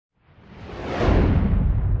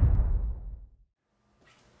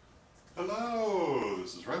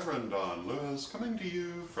Reverend Don Lewis coming to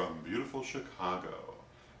you from beautiful Chicago.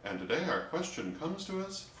 And today our question comes to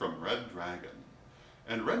us from Red Dragon.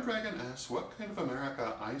 And Red Dragon asks what kind of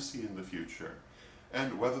America I see in the future,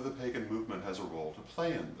 and whether the pagan movement has a role to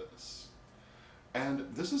play in this.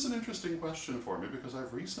 And this is an interesting question for me because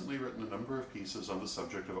I've recently written a number of pieces on the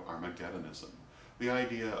subject of Armageddonism, the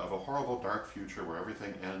idea of a horrible dark future where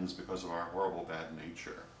everything ends because of our horrible bad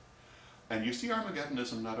nature. And you see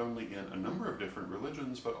Armageddonism not only in a number of different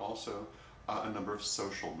religions, but also a number of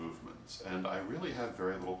social movements, and I really have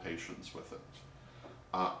very little patience with it.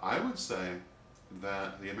 I would say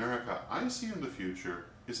that the America I see in the future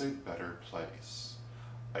is a better place.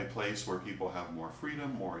 A place where people have more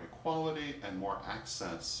freedom, more equality, and more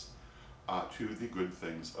access to the good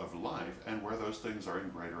things of life, and where those things are in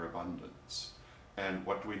greater abundance. And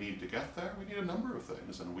what do we need to get there? We need a number of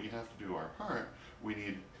things, and we have to do our part. We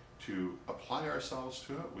need to apply ourselves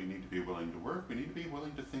to it. We need to be willing to work. We need to be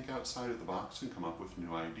willing to think outside of the box and come up with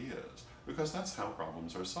new ideas, because that's how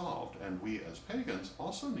problems are solved. And we as pagans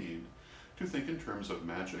also need to think in terms of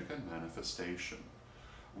magic and manifestation.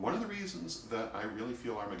 One of the reasons that I really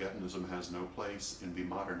feel Armageddonism has no place in the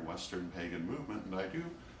modern Western pagan movement, and I do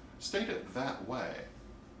state it that way,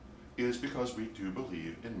 is because we do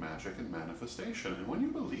believe in magic and manifestation. And when you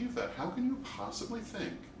believe that, how can you possibly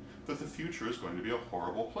think that the future is going to be a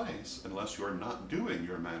horrible place unless you're not doing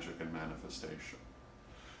your magic and manifestation?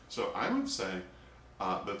 So I would say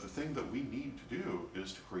that the thing that we need to do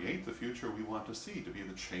is to create the future we want to see, to be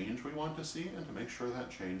the change we want to see, and to make sure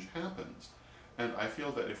that change happens. And I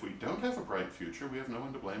feel that if we don't have a bright future, we have no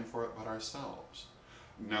one to blame for it but ourselves.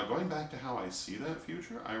 Now, going back to how I see that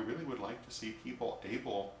future, I really would like to see people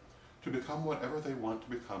able to become whatever they want to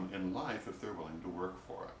become in life if they're willing to work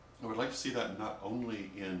for it. I would like to see that not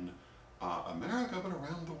only in America, but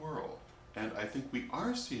around the world. And I think we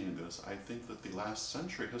are seeing this. I think that the last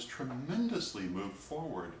century has tremendously moved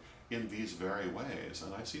forward in these very ways,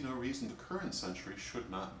 and I see no reason the current century should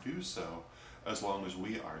not do so, as long as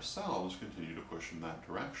we ourselves continue to push in that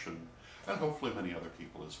direction, and hopefully many other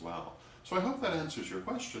people as well. So I hope that answers your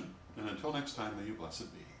question, and until next time, may you blessed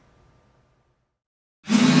be.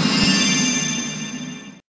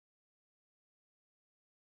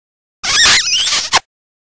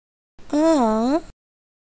 Aww.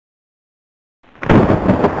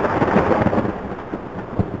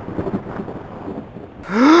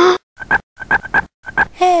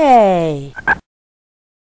 Hey!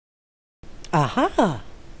 Aha!